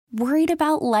Worried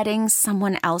about letting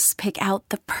someone else pick out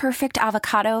the perfect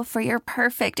avocado for your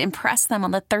perfect impress them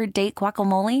on the third date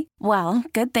guacamole? Well,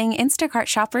 good thing Instacart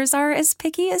shoppers are as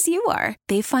picky as you are.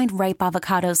 They find ripe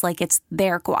avocados like it's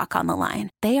their guac on the line.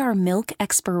 They are milk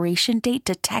expiration date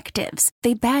detectives.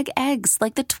 They bag eggs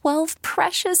like the 12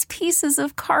 precious pieces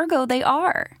of cargo they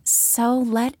are. So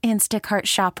let Instacart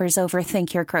shoppers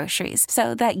overthink your groceries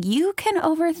so that you can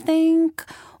overthink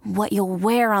what you'll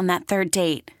wear on that third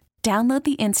date. Download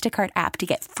the Instacart app to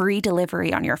get free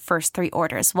delivery on your first 3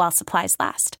 orders while supplies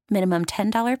last. Minimum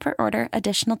 $10 per order.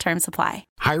 Additional terms apply.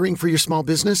 Hiring for your small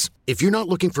business? If you're not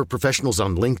looking for professionals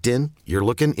on LinkedIn, you're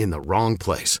looking in the wrong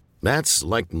place. That's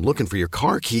like looking for your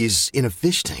car keys in a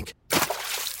fish tank.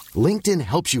 LinkedIn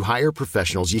helps you hire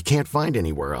professionals you can't find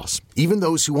anywhere else, even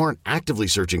those who aren't actively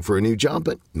searching for a new job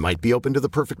but might be open to the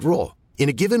perfect role. In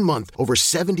a given month, over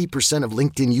 70% of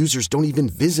LinkedIn users don't even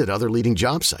visit other leading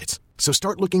job sites. So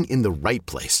start looking in the right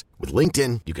place. With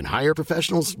LinkedIn, you can hire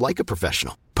professionals like a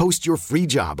professional. Post your free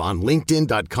job on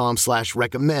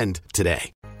linkedin.com/recommend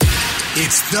today.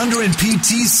 It's Thunder and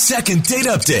PT's second date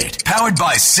update, powered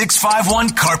by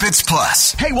 651 Carpets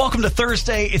Plus. Hey, welcome to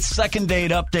Thursday. It's second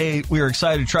date update. We are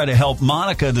excited to try to help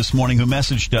Monica this morning, who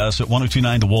messaged us at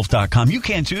 1029thewolf.com. You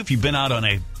can too if you've been out on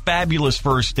a fabulous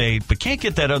first date, but can't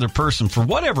get that other person for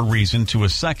whatever reason to a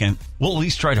second. We'll at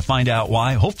least try to find out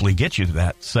why, hopefully get you to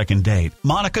that second date.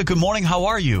 Monica, good morning. How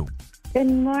are you? Good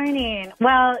morning.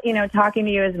 Well, talking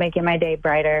to you is making my day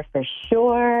brighter for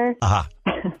sure.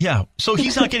 Yeah. So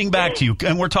he's not getting back to you,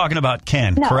 and we're talking about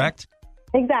Ken, No, correct?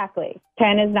 Exactly.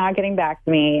 Ken is not getting back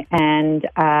to me, and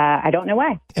I don't know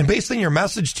why. And based on your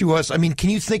message to us, can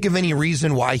you think of any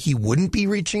reason why he wouldn't be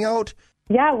reaching out?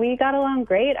 Yeah, we got along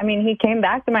great. he came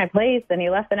back to my place, and he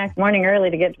left the next morning early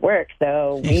to get to work,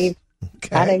 so we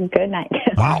had a good night.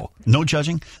 Wow. No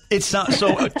judging. It's not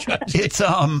so.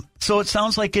 So it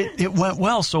sounds like it went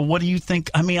well. So what do you think?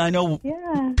 I know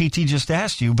PT just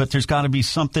asked you, but there's got to be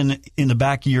something in the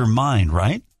back of your mind,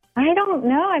 right? I don't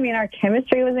know. Our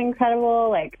chemistry was incredible.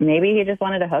 Like, maybe he just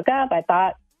wanted to hook up. I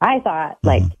thought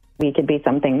like we could be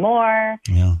something more.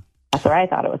 Yeah. That's where I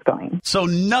thought it was going.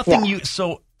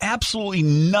 So absolutely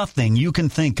nothing you can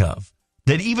think of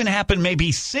that even happened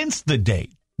maybe since the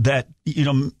date that,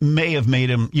 may have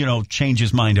made him, change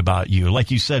his mind about you.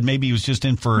 Like you said, maybe he was just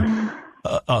in for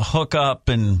a hookup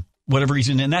and whatever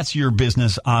reason. And that's your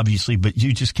business, obviously, but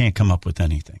you just can't come up with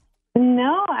anything.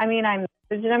 No, I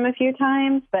messaged him a few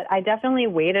times, but I definitely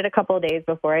waited a couple of days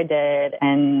before I did.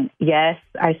 And yes,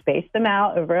 I spaced them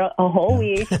out over a whole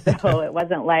week, so it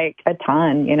wasn't like a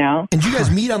ton, And did you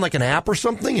guys meet on like an app or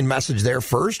something and message there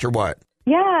first or what?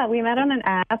 Yeah, we met on an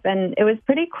app, and it was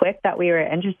pretty quick that we were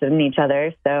interested in each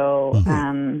other. So,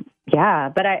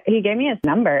 but he gave me his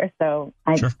number, so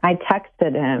I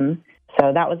texted him.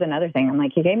 So that was another thing. I'm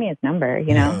like, he gave me his number,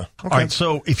 Okay. All right,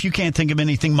 so if you can't think of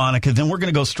anything, Monica, then we're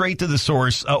going to go straight to the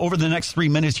source. Over the next 3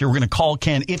 minutes here, we're going to call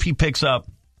Ken. If he picks up,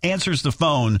 answers the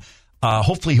phone,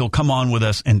 hopefully he'll come on with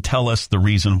us and tell us the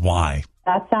reason why.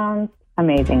 That sounds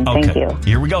amazing. Okay. Thank you.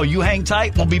 Here we go. You hang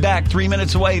tight. We'll be back 3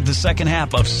 minutes away. The second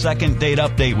half of Second Date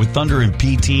Update with Thunder and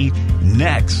PT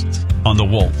next on The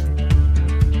Wolf.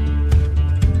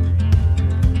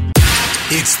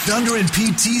 It's Thunder and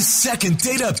PT's second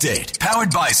date update,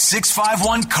 powered by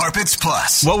 651 Carpets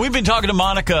Plus. Well, we've been talking to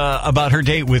Monica about her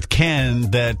date with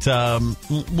Ken that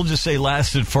we'll just say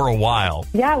lasted for a while.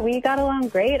 Yeah, we got along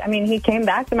great. He came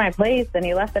back to my place, and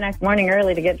he left the next morning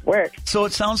early to get to work. So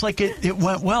it sounds like it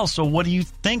went well. So what do you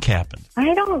think happened?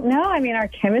 I don't know. Our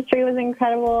chemistry was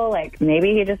incredible. Like,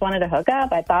 maybe he just wanted to hook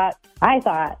up. I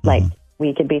thought like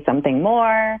we could be something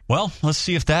more. Well, let's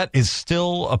see if that is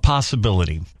still a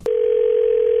possibility.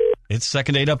 It's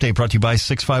Second Date Update brought to you by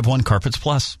 651 Carpets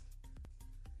Plus.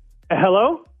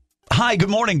 Hello? Hi, good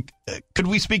morning. Could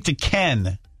we speak to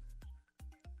Ken?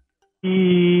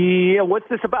 Yeah, what's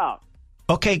this about?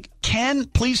 Okay, Ken,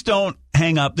 please don't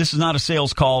hang up. This is not a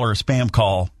sales call or a spam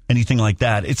call, anything like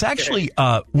that. It's actually,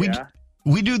 we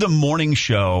do the morning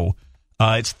show.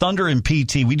 It's Thunder and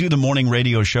PT. We do the morning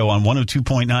radio show on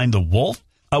 102.9 The Wolf.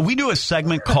 We do a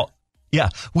segment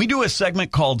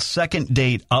called Second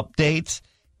Date Updates.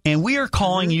 And we are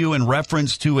calling you in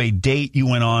reference to a date you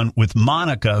went on with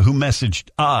Monica, who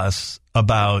messaged us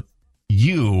about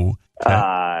you.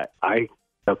 Okay.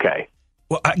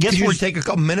 Well, I guess we'll take a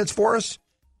couple minutes for us.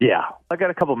 Yeah, I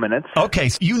got a couple minutes. Okay,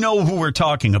 so you know who we're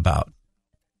talking about.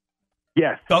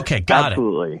 Yes. Okay, got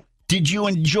absolutely. it. Did you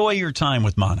enjoy your time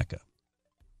with Monica?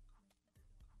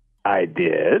 I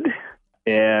did,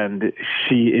 and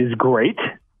she is great,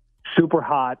 super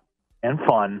hot and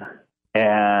fun,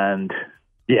 and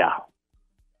yeah.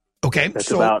 Okay, That's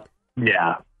so about,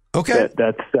 yeah. Okay.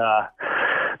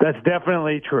 That's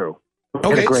definitely true. We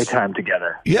had a great time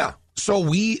together. Yeah.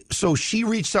 So she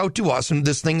reached out to us, and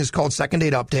this thing is called Second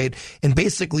Date Update. And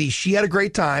basically, she had a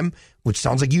great time, which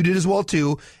sounds like you did as well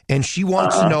too. And she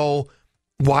wants to know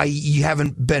why you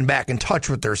haven't been back in touch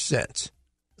with her since.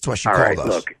 That's why she called us.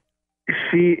 Look,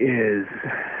 she is.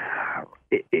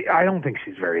 I don't think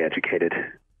she's very educated.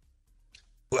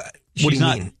 What do you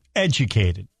mean?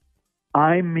 Educated.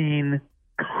 I mean,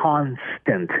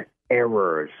 constant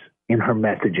errors in her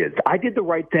messages. I did the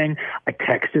right thing. I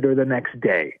texted her the next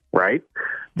day, right?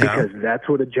 Because that's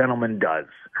what a gentleman does.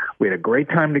 We had a great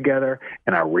time together,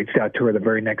 and I reached out to her the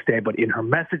very next day. But in her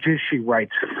messages, she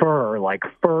writes fur, like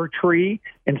fir tree,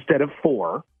 instead of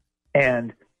for,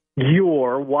 and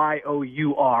your,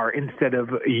 Y-O-U-R, instead of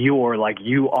your, like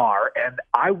you are. And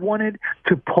I wanted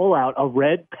to pull out a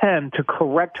red pen to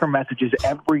correct her messages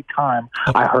every time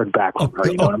I heard back from her.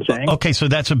 You know what I'm saying? Okay, so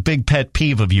that's a big pet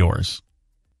peeve of yours.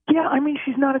 Yeah, I mean,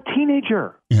 she's not a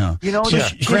teenager. Yeah. You know,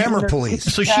 grammar police.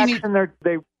 So she needs,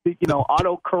 they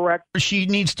autocorrect. She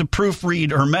needs to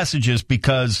proofread her messages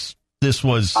because this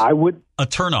was a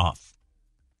turnoff.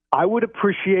 I would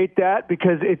appreciate that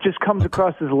because it just comes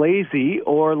across as lazy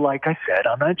or, like I said,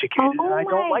 uneducated, and I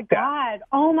don't like that.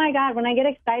 Oh, my God. When I get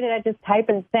excited, I just type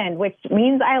and send, which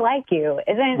means I like you.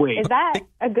 Is that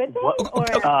a good thing?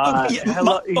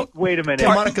 Hello, wait a minute.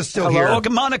 Monica's still here. Okay,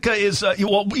 Monica is,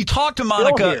 we talked to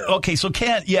Monica. Okay, so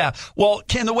Ken, Well,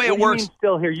 Ken, the way it works.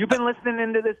 Still here. You've been listening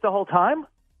into this the whole time?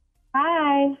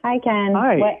 Hi, Ken.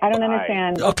 Hi. What? I don't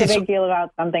understand. What's the big deal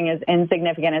about something as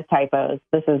insignificant as typos?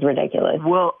 This is ridiculous.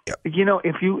 Well, you know,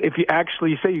 if you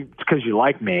actually say it's because you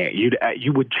like me,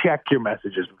 you would check your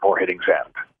messages before hitting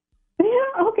send.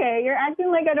 Yeah, okay. You're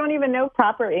acting like I don't even know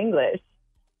proper English.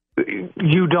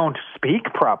 You don't speak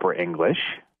proper English.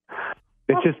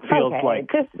 It just feels like...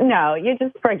 you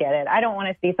just forget it. I don't want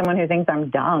to see someone who thinks I'm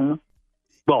dumb.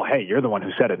 Well, hey, you're the one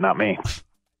who said it, not me.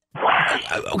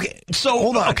 Okay, so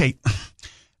hold on. Okay,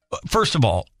 first of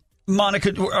all,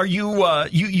 Monica, are you?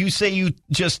 You say you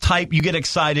just type, you get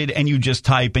excited, and you just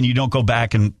type, and you don't go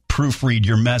back and proofread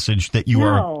your message that you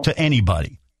are to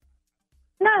anybody.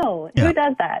 No, who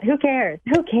does that? Who cares?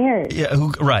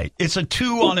 Yeah, right. It's a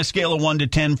 2 on a scale of 1 to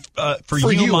 10 for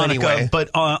you, Monica. Anyway.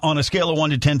 But on a scale of 1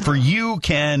 to 10 for you,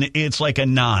 Ken, it's like a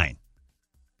 9.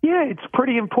 Yeah, it's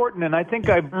pretty important, and I think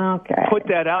I put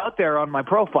that out there on my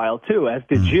profile too, as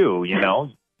did you. You know,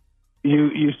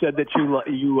 you said that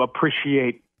you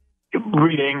appreciate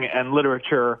reading and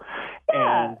literature,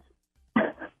 and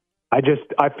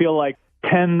I feel like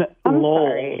 10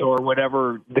 lols or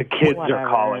whatever the kids are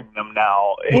calling them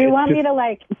now. You want me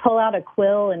to pull out a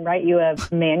quill and write you a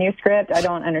manuscript? I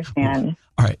don't understand.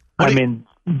 All right, I mean,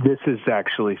 this is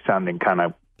actually sounding kind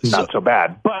of not so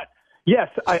bad, but. Yes,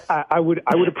 I would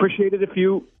appreciate it if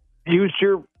you used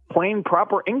your plain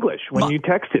proper English when you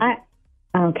texted.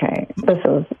 Okay,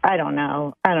 I don't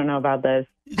know about this.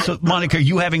 So, Monica, are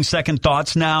you having second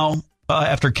thoughts now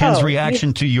after Ken's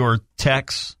reaction to your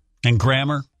text and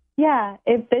grammar? Yeah,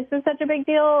 if this is such a big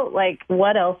deal,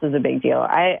 what else is a big deal?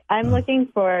 I'm looking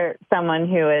for someone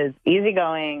who is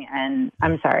easygoing, and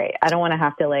I'm sorry, I don't want to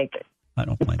have to I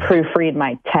don't blame proofread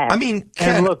my text. I mean,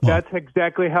 and look, that's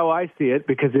exactly how I see it,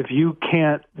 because if you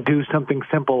can't do something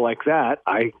simple like that,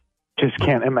 I just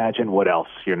can't imagine what else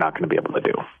you're not going to be able to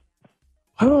do.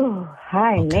 Ooh,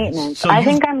 high maintenance. So I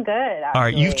think I'm good, actually. All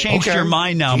right, you've changed your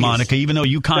mind now, Monica, even though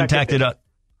you contacted us.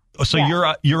 So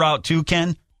you're out too,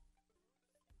 Ken?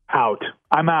 Out.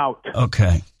 I'm out.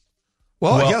 Okay.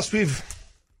 Well, I guess we've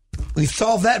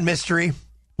solved that mystery.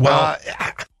 Well,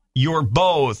 you're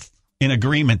both in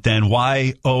agreement then.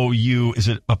 Y-O-U, is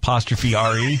it apostrophe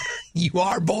R-E? You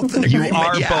are both in agreement. You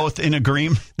are both in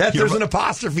agreement. There's an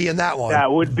apostrophe in that one.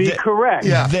 That would be correct.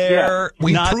 Yeah.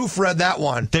 We proofread that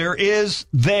one. There is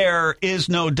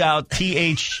no doubt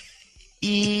T-H-E-R-E.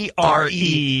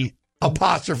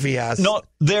 Apostrophe S. No,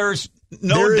 there is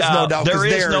no doubt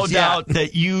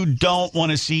that you don't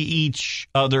want to see each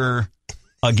other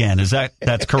again.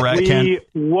 That's correct, Ken? We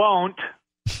won't.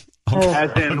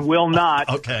 As in, will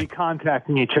not be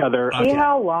contacting each other. See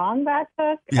how long that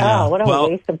took? Yeah. Oh, what a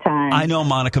waste of time. I know,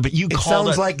 Monica, but it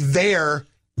sounds like there.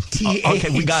 Okay,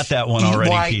 we got that one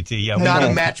already, PT. Yeah, not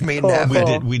a match made in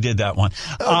heaven. We did that one.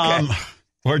 Okay.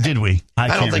 Or did we? I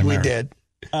don't think we did.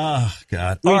 Oh,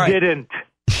 God. We didn't.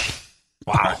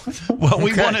 Wow. Well,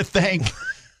 we want to thank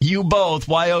you both,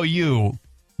 Y-O-U,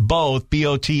 both,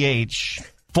 B-O-T-H,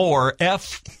 for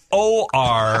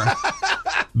F-O-R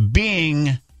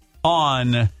being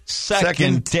on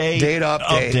second date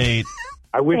update.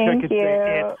 I wish I could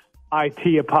say it's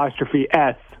IT apostrophe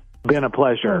S. Been a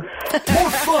pleasure.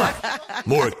 More fun,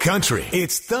 more country.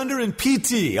 It's Thunder and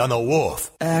PT on the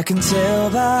Wolf. I can tell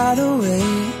by the way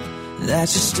that you're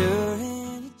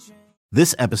stirring.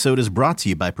 This episode is brought to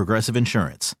you by Progressive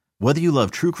Insurance. Whether you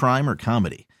love true crime or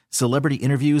comedy, celebrity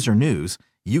interviews or news,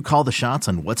 you call the shots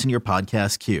on what's in your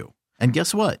podcast queue. And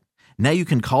guess what? Now you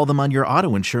can call them on your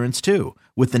auto insurance too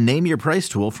with the Name Your Price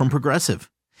tool from Progressive.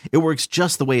 It works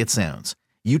just the way it sounds.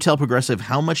 You tell Progressive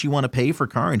how much you want to pay for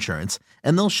car insurance,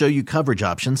 and they'll show you coverage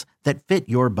options that fit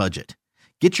your budget.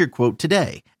 Get your quote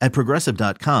today at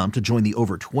Progressive.com to join the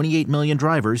over 28 million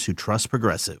drivers who trust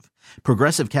Progressive.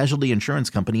 Progressive Casualty Insurance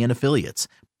Company and Affiliates.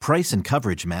 Price and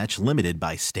coverage match limited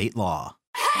by state law.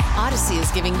 Odyssey is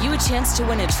giving you a chance to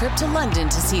win a trip to London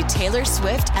to see Taylor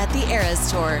Swift at the Eras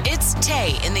Tour. It's Tay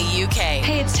in the UK.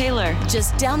 Hey, it's Taylor.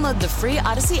 Just download the free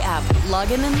Odyssey app,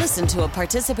 log in and listen to a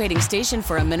participating station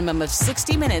for a minimum of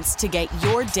 60 minutes to get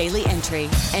your daily entry.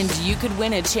 And you could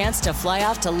win a chance to fly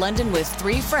off to London with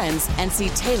 3 friends and see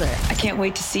Taylor. I can't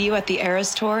wait to see you at the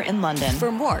Eras Tour in London.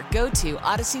 For more, go to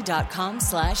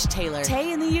odyssey.com/Taylor.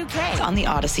 Tay in the UK. It's on the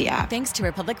Odyssey app. Thanks to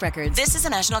Republic Records. This is a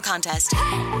national contest.